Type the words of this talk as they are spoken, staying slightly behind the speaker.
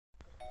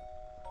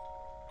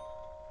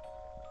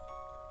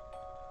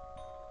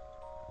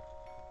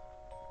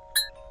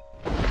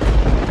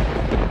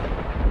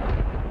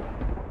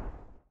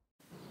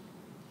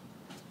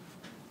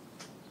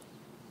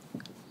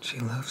She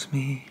loves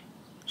me,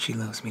 she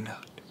loves me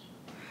not.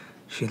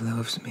 She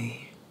loves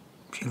me,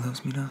 she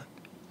loves me not.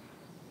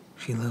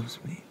 She loves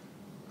me.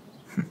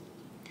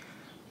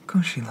 Of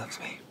course she loves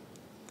me.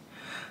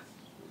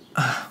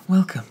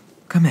 Welcome.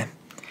 Come in.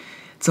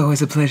 It's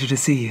always a pleasure to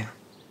see you.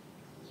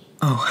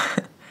 Oh,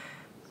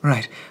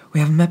 right. We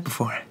haven't met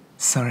before.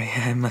 Sorry,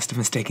 I must have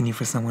mistaken you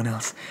for someone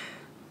else.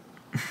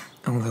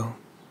 Although,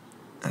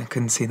 I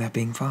couldn't see that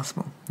being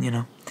possible, you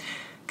know?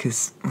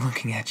 'Cause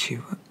looking at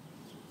you...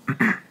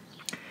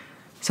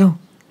 So,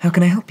 how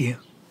can I help you?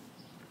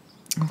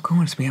 Of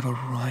course, we have a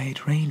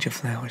wide range of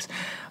flowers.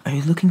 Are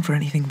you looking for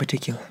anything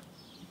particular?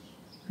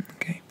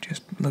 Okay,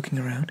 just looking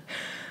around.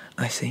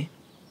 I see.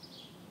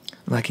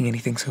 Liking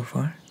anything so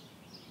far?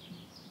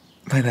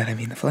 By that I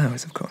mean the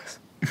flowers, of course.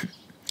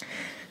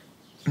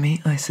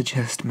 May I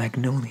suggest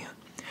magnolia?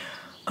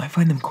 I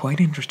find them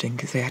quite interesting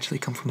because they actually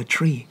come from a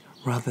tree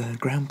rather than a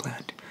ground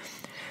plant.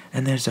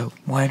 And there's a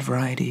wide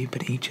variety,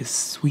 but each is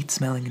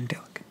sweet-smelling and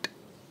delicate.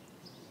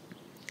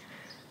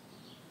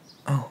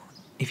 Oh,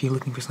 if you're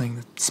looking for something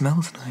that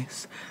smells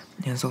nice,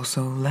 there's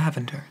also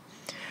lavender.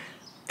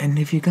 And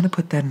if you're going to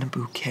put that in a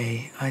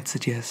bouquet, I'd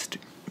suggest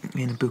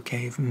in a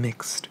bouquet of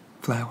mixed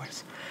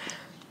flowers.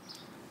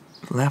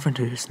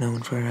 Lavender is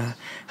known for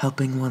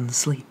helping one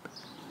sleep,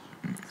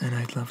 and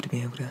I'd love to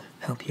be able to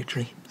help your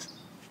dreams.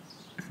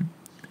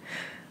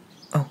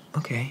 Oh,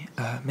 okay,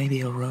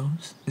 maybe a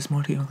rose is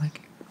more to your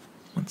liking?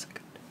 1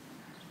 second.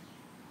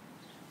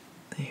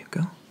 There you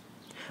go.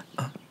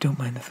 Don't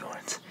mind the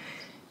thorns.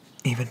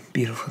 Even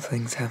beautiful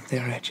things have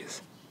their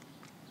edges.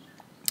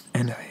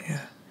 And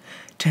I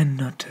tend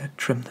not to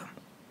trim them.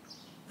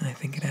 I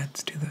think it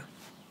adds to the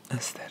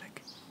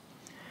aesthetic.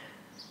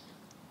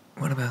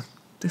 What about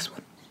this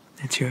one?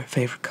 It's your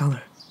favorite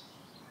color.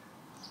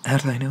 How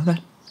did I know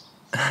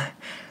that?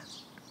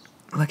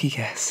 Lucky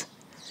guess.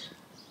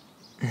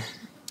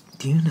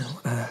 Do you know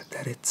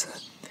that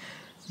it's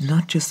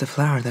not just the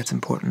flower that's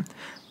important,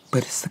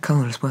 but it's the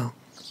color as well,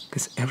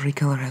 because every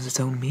color has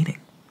its own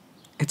meaning.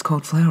 It's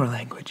called flower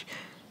language.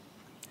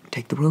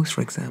 Take the rose,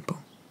 for example.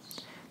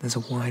 There's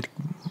a wide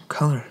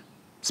color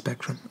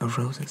spectrum of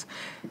roses,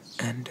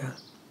 and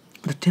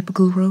the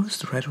typical rose,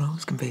 the red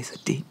rose, conveys a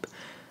deep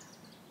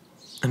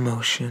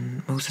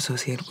emotion, most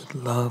associated with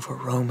love or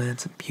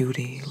romance and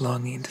beauty,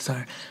 longing and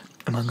desire,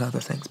 among other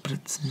things, but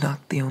it's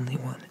not the only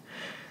one.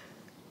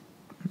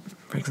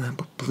 For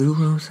example, blue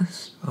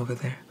roses, over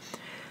there,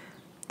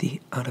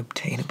 the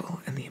unobtainable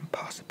and the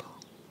impossible.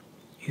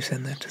 You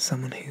send that to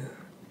someone who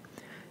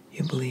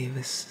you believe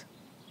is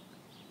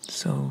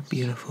so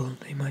beautiful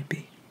they might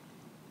be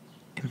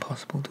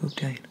impossible to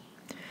obtain.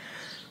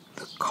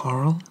 The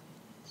coral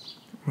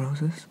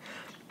roses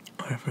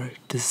are for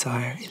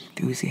desire,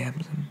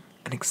 enthusiasm,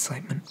 and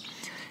excitement.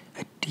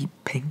 A deep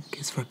pink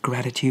is for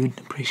gratitude and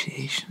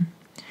appreciation.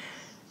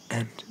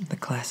 And the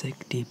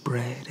classic deep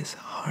red is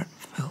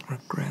heartfelt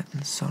regret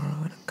and sorrow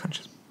and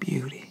unconscious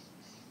beauty.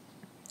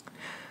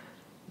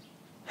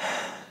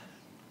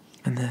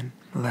 And then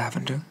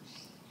lavender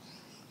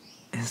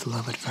is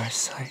love at first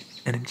sight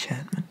and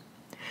enchantment.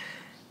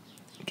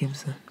 It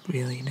gives a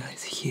really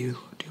nice hue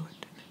to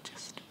it, and it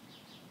just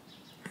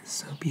is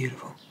so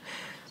beautiful.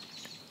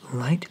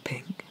 Light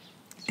pink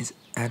is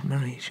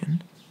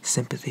admiration,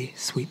 sympathy,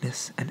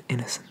 sweetness, and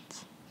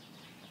innocence.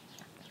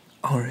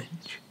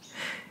 Orange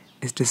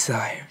is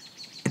desire,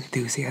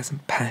 enthusiasm,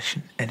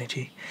 passion,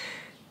 energy,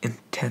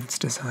 intense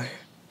desire,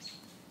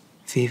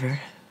 fever,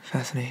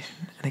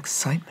 fascination, and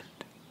excitement.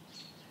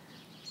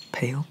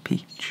 Pale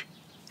peach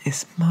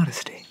is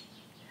modesty.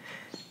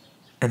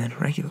 And then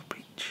regular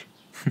peach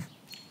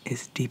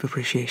is deep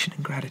appreciation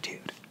and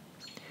gratitude.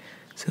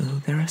 So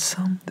there are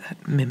some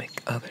that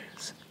mimic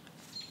others.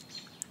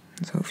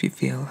 So if you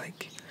feel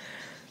like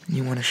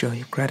you want to show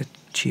your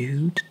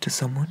gratitude to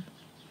someone,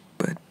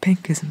 but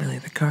pink isn't really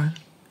the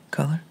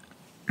color,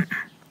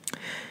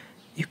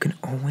 you can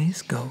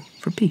always go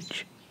for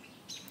peach.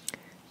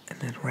 And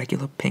then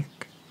regular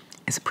pink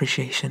is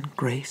appreciation,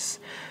 grace,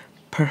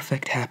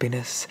 perfect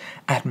happiness,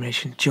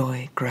 admiration,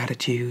 joy,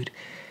 gratitude,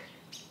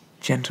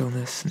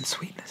 gentleness, and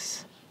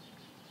sweetness.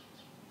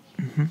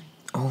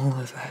 All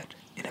of that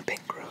in a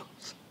pink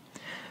rose.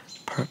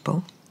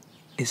 Purple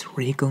is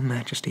regal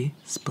majesty,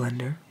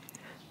 splendor,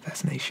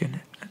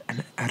 fascination,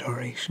 and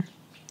adoration.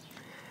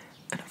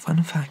 And a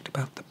fun fact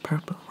about the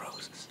purple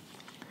roses.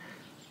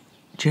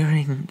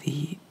 During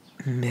the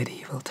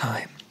medieval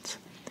times,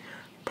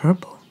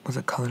 purple was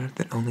a color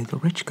that only the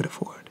rich could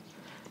afford.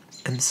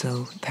 And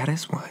so that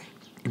is why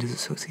it is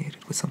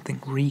associated with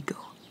something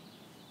regal.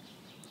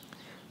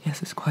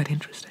 Yes, it's quite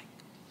interesting.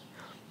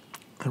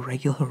 A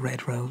regular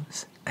red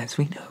rose, as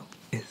we know,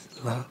 is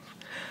love,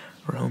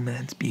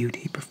 romance,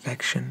 beauty,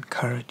 perfection,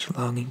 courage,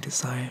 longing,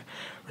 desire,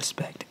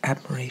 respect,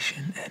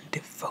 admiration, and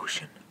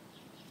devotion.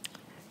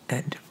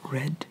 And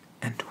red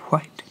and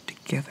white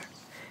together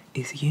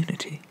is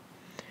unity.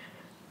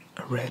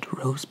 A red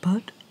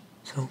rosebud,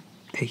 so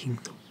taking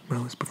the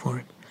rose before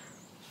it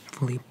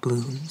fully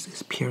blooms,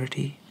 is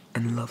purity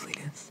and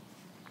loveliness.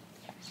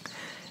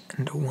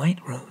 And a white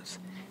rose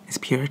is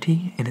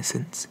purity,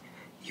 innocence,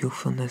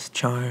 youthfulness,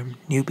 charm,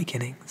 new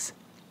beginnings,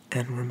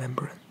 and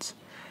remembrance.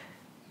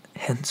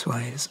 Hence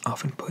why it is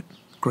often put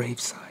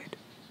graveside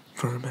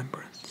for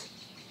remembrance.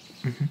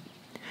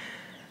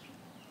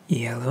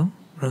 Yellow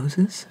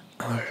roses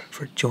are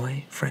for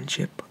joy,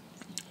 friendship,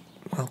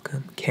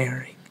 welcome,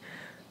 caring,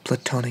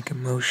 platonic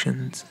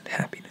emotions, and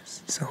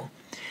happiness. So,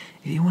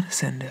 if you want to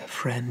send a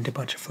friend a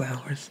bunch of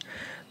flowers,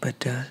 but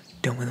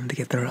don't want them to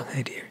get the wrong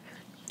idea,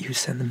 you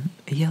send them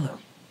a yellow.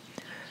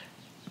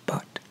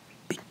 But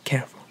be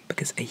careful,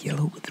 because a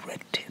yellow with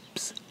red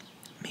tips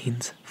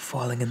means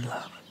falling in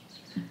love.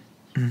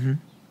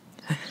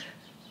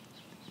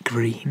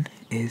 Green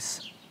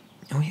is...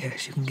 oh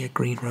yes, you can get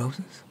green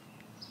roses.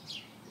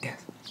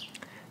 Yes.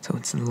 So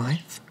it's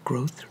life,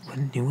 growth,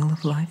 renewal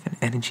of life and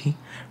energy,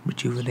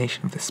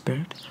 rejuvenation of the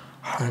spirit,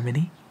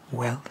 harmony,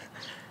 wealth,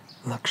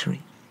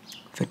 luxury,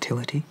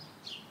 fertility,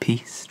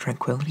 peace,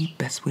 tranquility,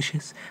 best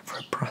wishes for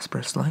a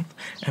prosperous life,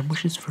 and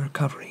wishes for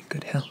recovery and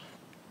good health.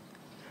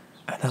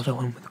 Another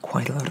one with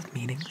quite a lot of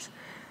meanings.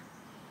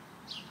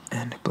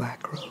 And a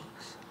black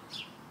rose.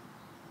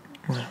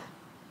 Well,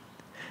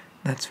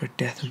 that's for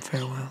death and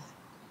farewell.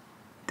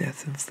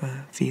 Death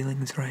of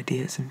feelings or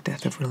ideas, and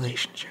death of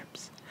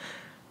relationships.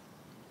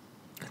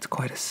 It's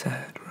quite a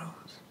sad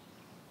rose.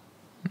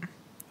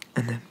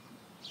 And then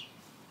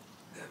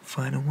the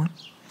final one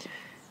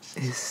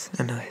is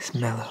a nice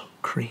mellow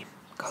cream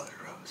colored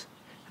rose.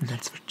 And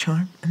that's for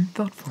charm and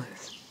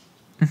thoughtfulness.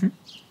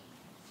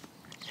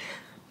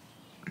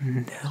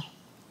 Now,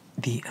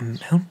 the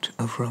amount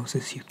of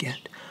roses you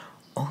get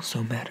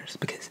also matters,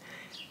 because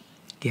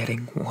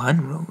getting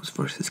 1 rose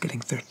versus getting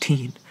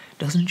 13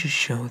 doesn't just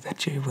show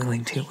that you're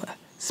willing to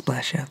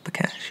splash out the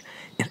cash.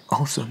 It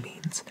also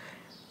means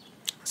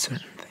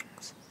certain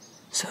things.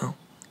 So,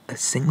 a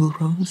single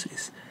rose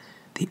is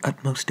the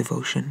utmost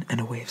devotion and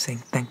a way of saying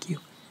thank you.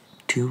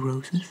 2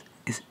 roses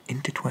is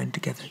intertwined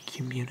together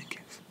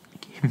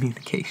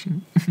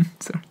communication.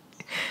 Sorry.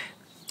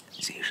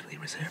 It's usually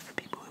reserved for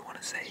people who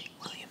want to say,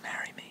 "Will you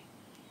marry me?"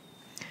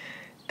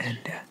 And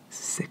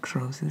 6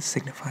 roses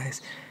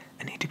signifies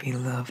I need to be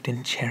loved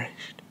and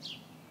cherished.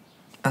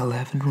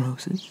 11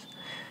 roses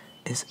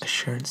is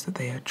assurance that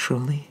they are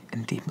truly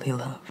and deeply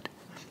loved.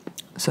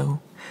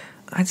 So,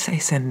 I'd say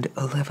send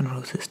 11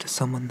 roses to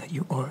someone that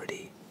you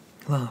already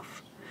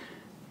love.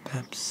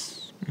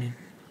 Perhaps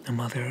a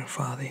mother or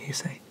father, you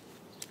say.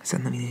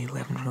 Send them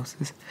 11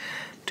 roses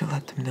to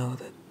let them know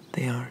that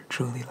they are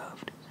truly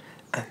loved.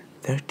 And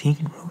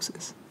 13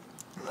 roses,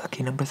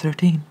 lucky number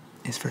 13,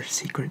 is for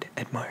secret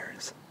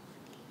admirers.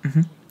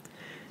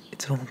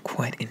 It's all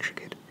quite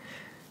intricate.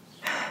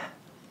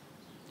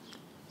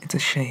 It's a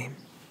shame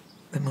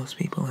that most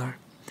people are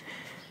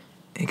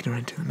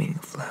ignorant of the meaning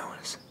of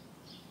flowers.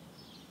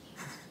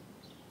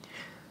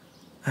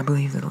 I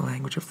believe that the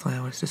language of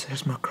flowers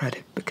deserves more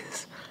credit,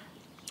 because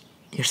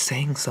you're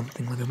saying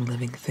something with a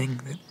living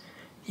thing that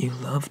you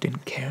loved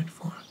and cared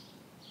for,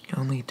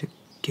 only to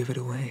give it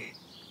away.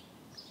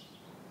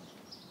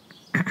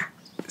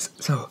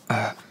 So,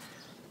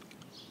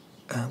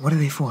 what are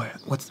they for?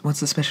 What's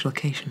the special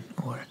occasion,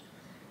 or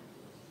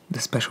the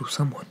special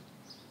someone?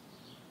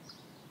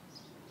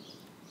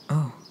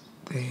 Oh,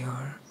 they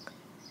are...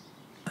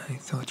 I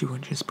thought you were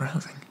just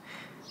browsing.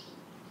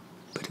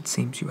 But it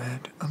seems you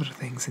had other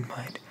things in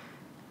mind.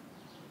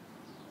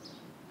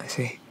 I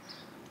see.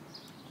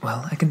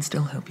 Well, I can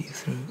still help you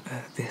through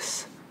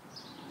this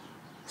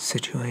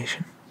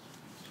situation.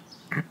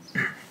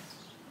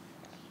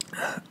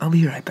 I'll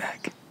be right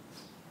back.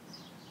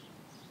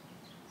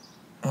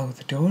 Oh,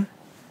 the door?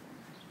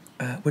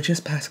 We're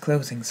just past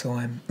closing, so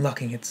I'm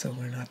locking it so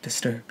we're not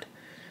disturbed.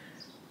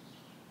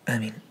 I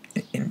mean,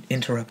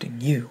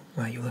 interrupting you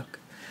while you look.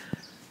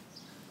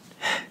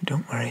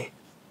 Don't worry.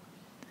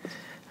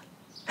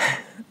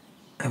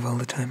 I've all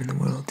the time in the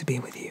world to be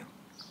with you.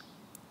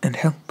 And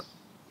help.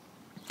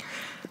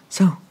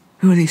 So,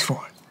 who are these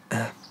for?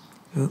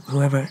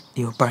 Whoever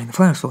you're buying the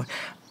flowers for,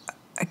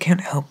 I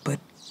can't help but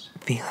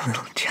feel a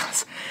little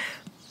jealous.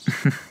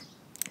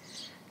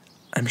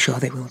 I'm sure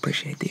they will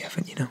appreciate the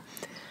effort,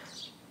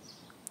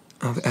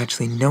 of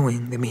actually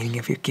knowing the meaning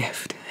of your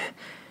gift.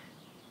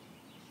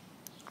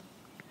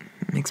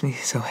 It makes me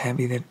so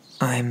happy that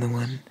I'm the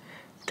one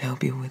to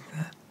help you with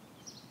that.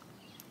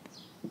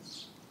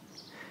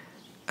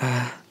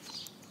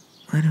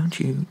 Why don't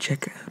you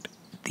check out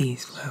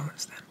these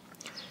flowers then?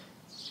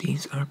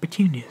 These are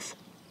petunias,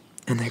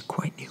 and they're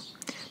quite new.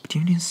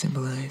 Petunias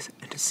symbolize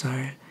a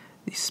desire,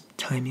 this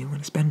time you want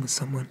to spend with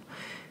someone,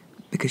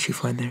 because you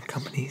find their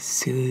company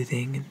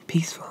soothing and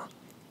peaceful.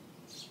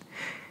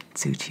 It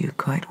suits you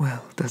quite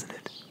well, doesn't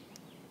it?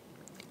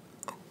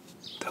 Oh,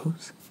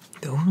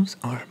 those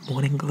are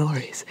morning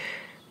glories,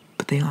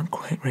 but they aren't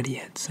quite ready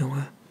yet,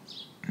 so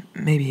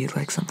maybe you'd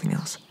like something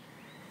else.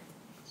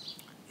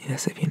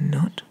 Yes, if you're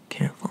not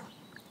careful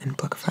and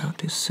pluck a flower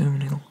too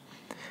soon, it'll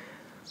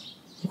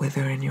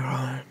wither in your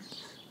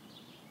arms.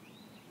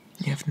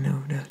 You have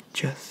known at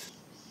just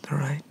the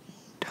right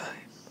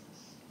time.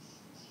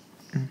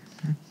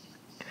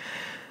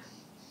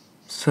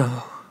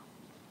 So,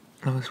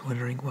 I was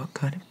wondering what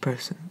kind of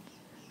person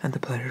had the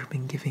pleasure of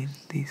being given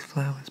these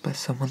flowers by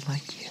someone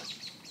like you.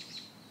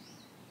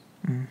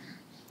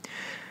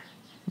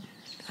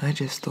 I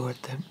just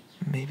thought that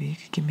maybe you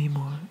could give me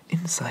more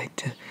insight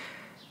to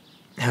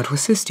how to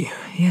assist you,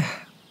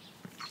 yeah.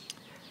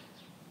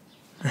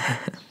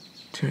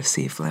 To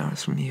receive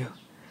flowers from you.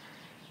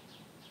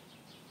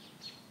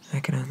 I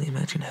can only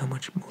imagine how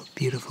much more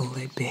beautiful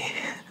they'd be.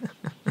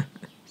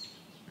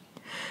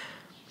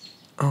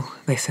 Oh,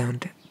 they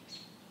sound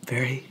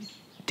very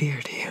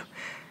dear to you.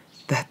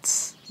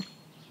 That's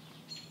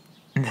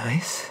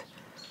nice.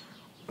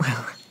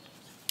 Well,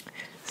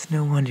 it's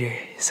no wonder you're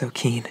so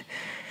keen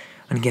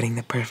on getting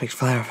the perfect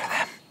flower for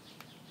them.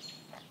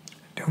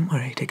 Don't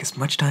worry, take as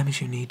much time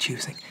as you need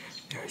choosing.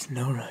 There is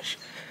no rush.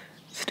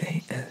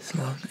 Stay as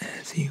long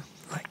as you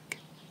like.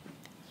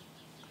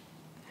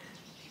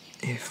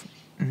 If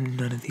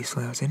none of these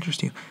flowers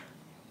interest you,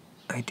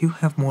 I do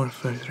have more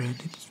further in.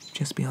 It's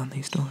just beyond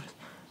these doors.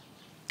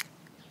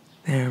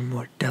 They're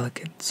more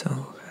delicate,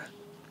 so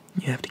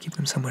you have to keep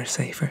them somewhere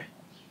safer.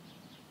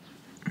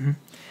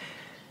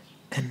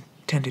 And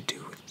tended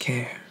to with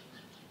care.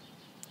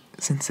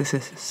 Since this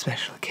is a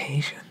special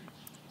occasion.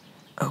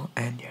 Oh,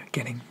 and you're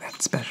getting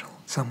that special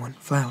someone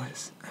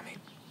flowers. I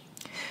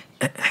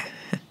mean,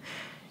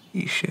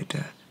 you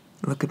should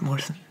look at more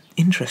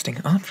interesting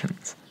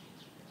options.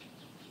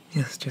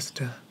 Yes, just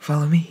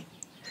follow me.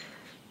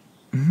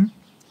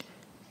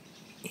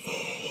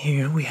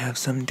 Here we have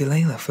some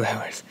Delilah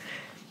flowers.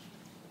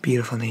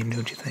 Beautiful name,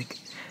 don't you think?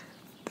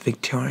 The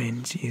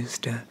Victorians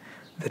used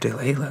the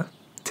Delilah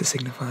to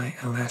signify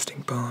a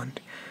lasting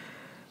bond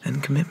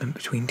and commitment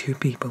between two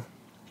people.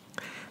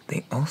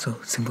 They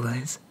also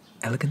symbolize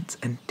elegance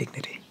and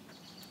dignity.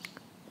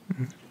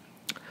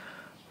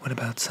 What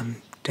about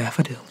some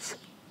daffodils?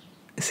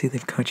 I see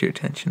they've caught your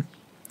attention.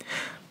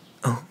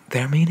 Oh,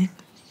 their meaning?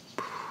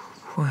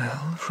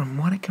 Well, from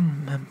what I can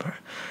remember,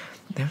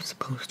 they're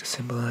supposed to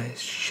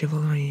symbolize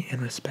chivalry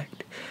and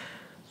respect,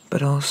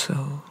 but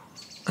also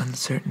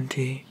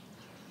uncertainty,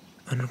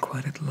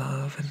 unrequited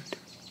love, and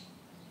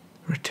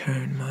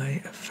return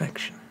my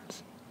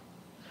affections.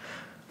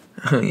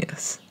 Oh,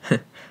 yes.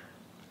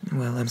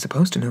 Well, I'm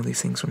supposed to know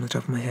these things from the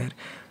top of my head.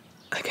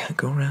 I can't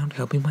go around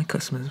helping my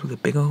customers with a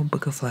big old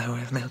book of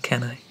flowers now,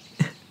 can I?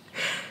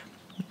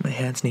 My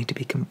hands need to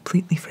be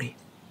completely free.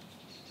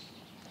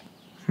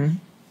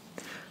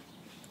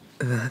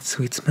 That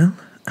sweet smell?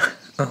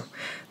 Oh,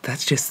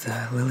 that's just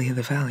the lily of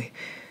the valley.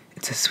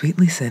 It's a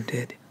sweetly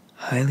scented,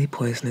 highly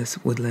poisonous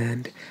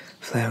woodland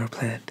flower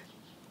plant.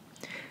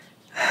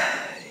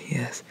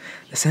 Yes,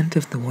 the scent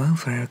of the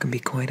wildflower can be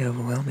quite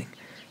overwhelming.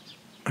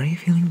 Are you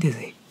feeling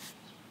dizzy?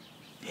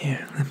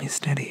 Here, let me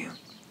steady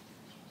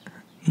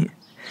you.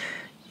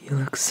 You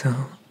look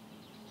so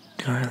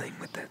darling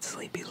with that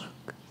sleepy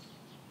look.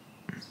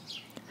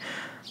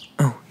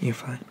 Oh, you're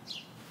fine.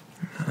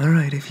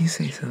 Alright, if you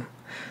say so.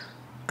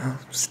 I'll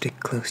stick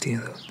close to you,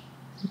 though,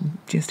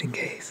 just in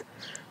case.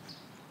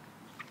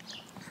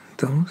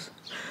 Those?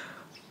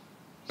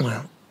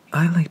 Well,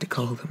 I like to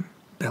call them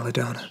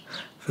belladonna,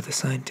 for the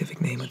scientific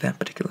name of that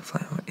particular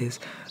flower is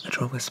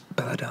Atrobus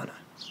belladonna.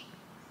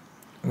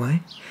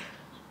 Why?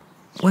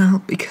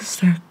 Well, because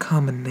their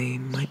common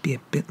name might be a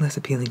bit less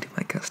appealing to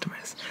my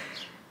customers.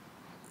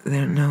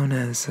 They're known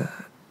as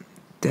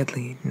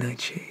deadly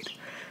nightshade.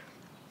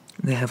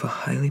 They have a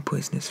highly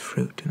poisonous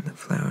fruit, and the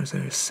flowers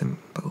are a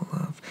symbol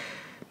of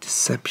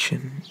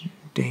deception,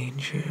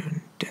 danger,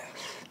 and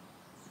death.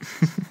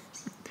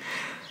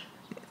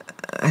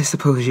 I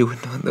suppose you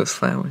wouldn't want those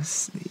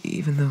flowers,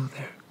 even though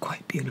they're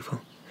quite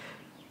beautiful.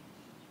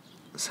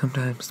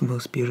 Sometimes the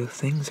most beautiful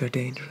things are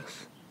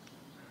dangerous.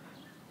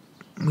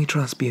 We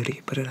trust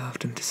beauty, but it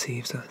often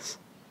deceives us.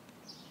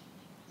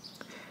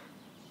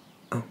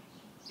 Oh,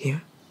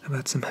 here, how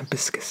about some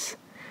hibiscus?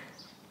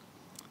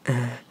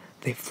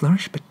 They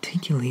flourish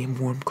particularly in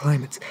warm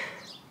climates,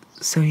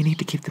 so you need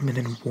to keep them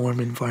in a warm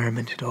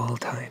environment at all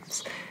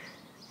times.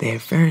 They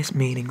have various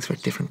meanings for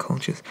different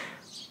cultures,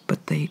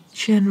 but they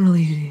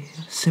generally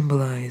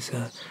symbolize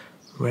a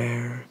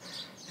rare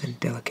and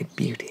delicate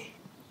beauty.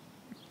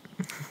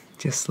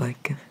 Just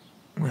like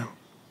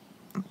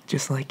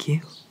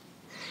you.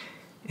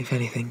 If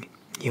anything,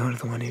 you're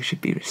the one who should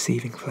be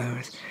receiving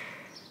flowers.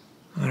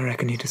 I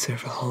reckon you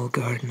deserve a whole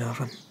garden of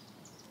them.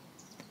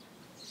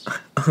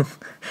 Oh,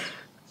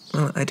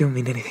 well, I don't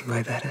mean anything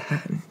by that.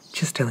 I'm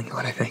just telling you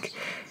what I think.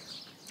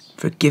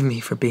 Forgive me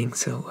for being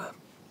so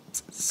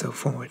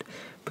forward,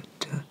 but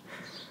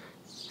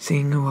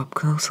seeing you up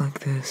close like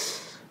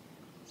this,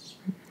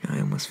 I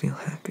almost feel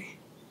happy.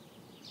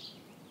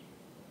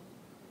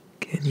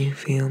 Can you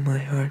feel my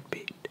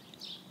heartbeat?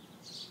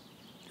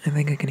 I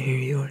think I can hear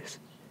yours.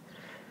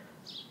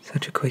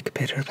 Such a quick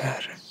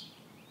pitter-patter.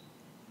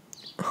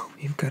 Oh,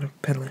 you've got a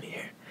petal in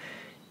here.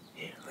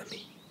 Here, let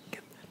me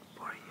get that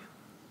for you.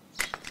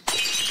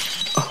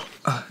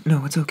 Oh,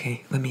 no, it's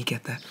okay. Let me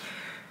get that.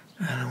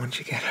 I don't want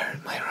you to get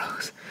hurt, my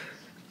rose.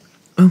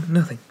 Oh,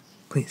 nothing.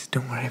 Please,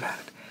 don't worry about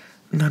it.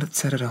 I'm not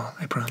upset at all,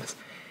 I promise.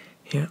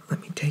 Here,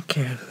 let me take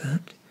care of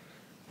that.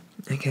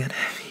 I can't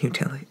have you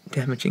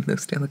damaging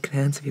those delicate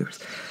hands of yours.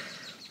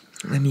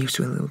 I'm used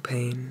to a little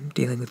pain,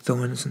 dealing with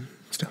thorns and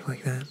stuff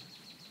like that.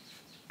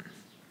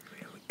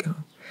 There we go.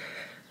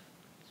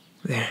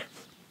 There.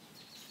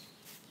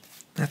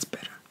 That's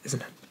better,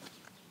 isn't it?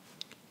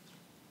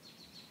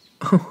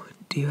 Oh,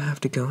 do you have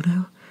to go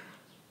now?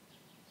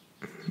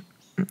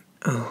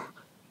 Oh,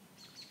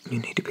 you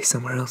need to be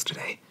somewhere else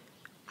today.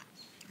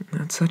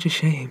 That's such a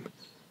shame.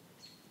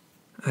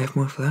 I have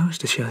more flowers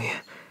to show you.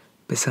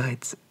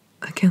 Besides,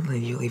 I can't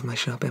let you leave my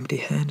shop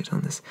empty-handed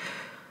on this,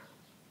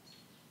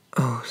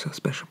 oh, so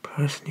special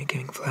person you're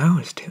giving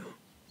flowers to.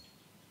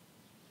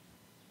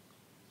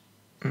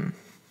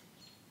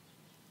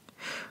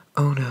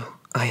 Oh no,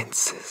 I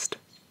insist.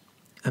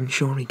 I'm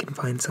sure we can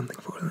find something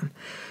for them.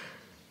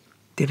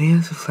 Did any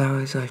of the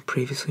flowers I've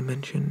previously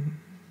mentioned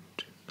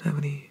have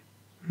any...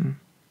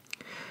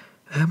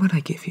 How about I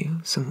give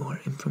you some more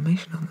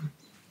information on them?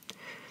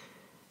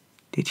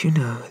 Did you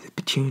know that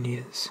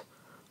petunias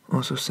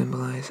also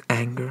symbolize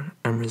anger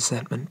and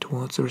resentment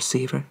towards the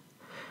receiver?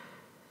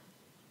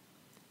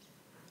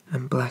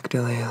 And black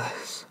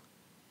dahlias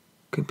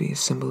could be a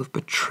symbol of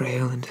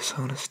betrayal and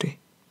dishonesty.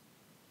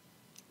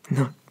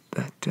 Not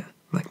that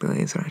black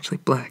dahlias are actually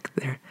black,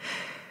 they're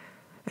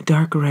a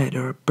dark red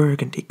or a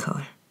burgundy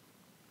color.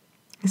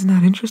 Isn't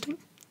that interesting?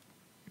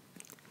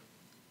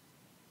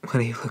 Why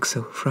do you look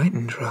so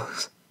frightened,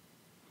 Rose?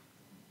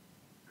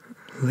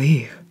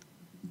 Leave.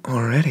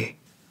 Already.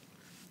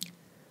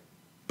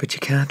 But you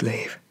can't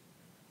leave.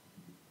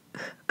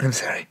 I'm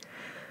sorry.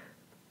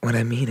 What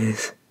I mean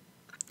is,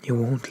 you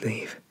won't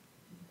leave.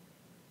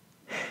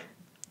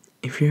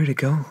 If you're to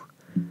go,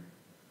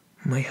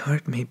 my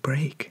heart may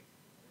break.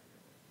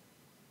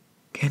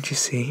 Can't you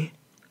see,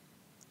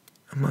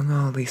 among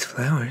all these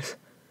flowers,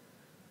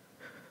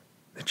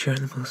 that you're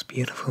the most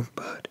beautiful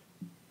bud?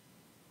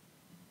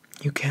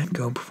 You can't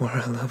go before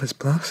our love has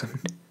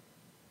blossomed.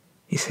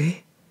 You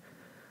see?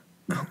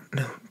 Oh,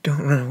 no,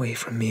 don't run away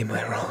from me,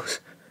 my Rose.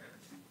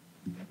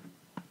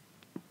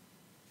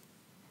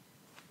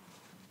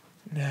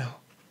 Now,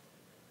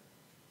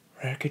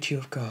 where could you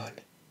have gone?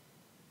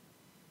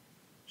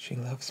 She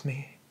loves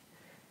me.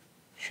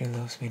 She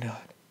loves me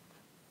not.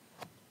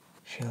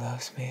 She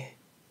loves me.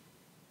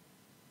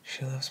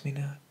 She loves me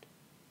not.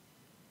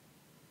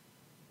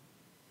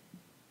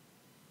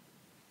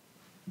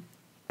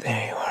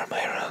 There you are,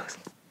 my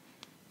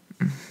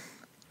Rose.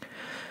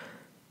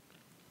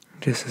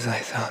 Just as I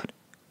thought.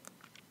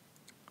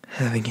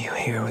 Having you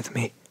here with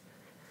me.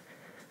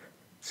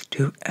 It's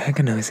too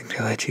agonizing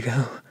to let you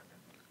go.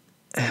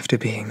 After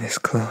being this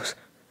close.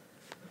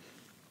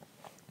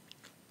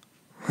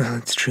 Well,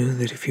 it's true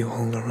that if you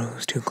hold a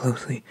rose too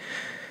closely,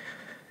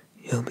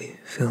 you'll be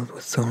filled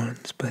with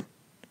thorns, but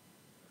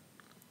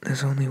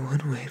there's only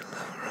one way to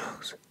love a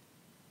rose.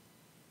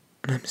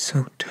 And I'm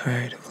so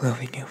tired of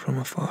loving you from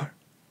afar.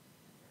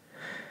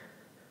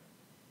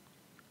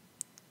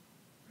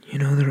 You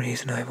know the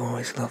reason I've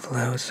always loved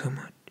flowers so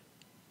much?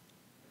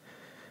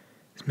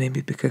 Is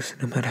maybe because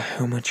no matter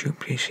how much you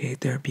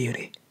appreciate their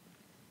beauty,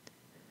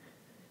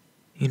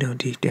 you know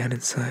deep down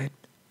inside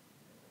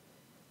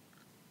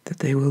that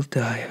they will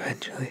die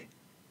eventually.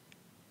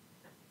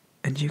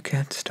 And you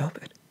can't stop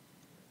it.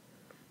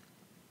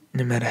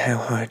 No matter how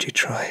hard you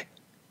try.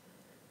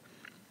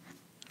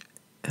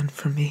 And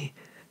for me,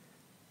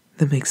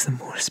 that makes them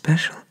more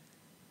special.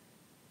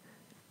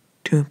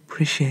 To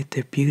appreciate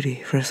their beauty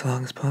for as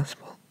long as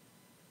possible.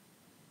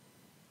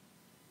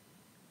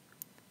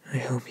 I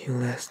hope you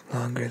last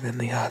longer than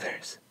the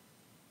others.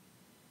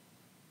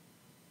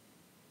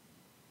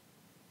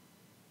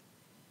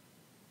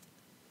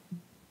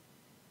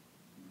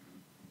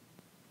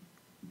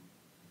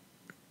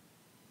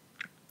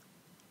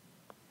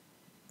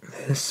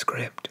 This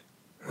script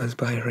was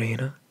by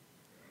Raina,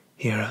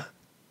 Hira,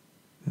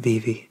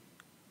 Vivi,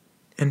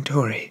 and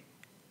Tori.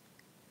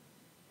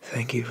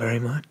 Thank you very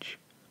much.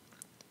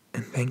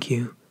 And thank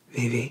you,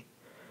 Vivi,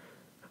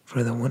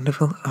 for the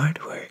wonderful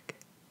artwork.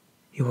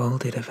 You all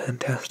did a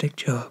fantastic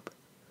job.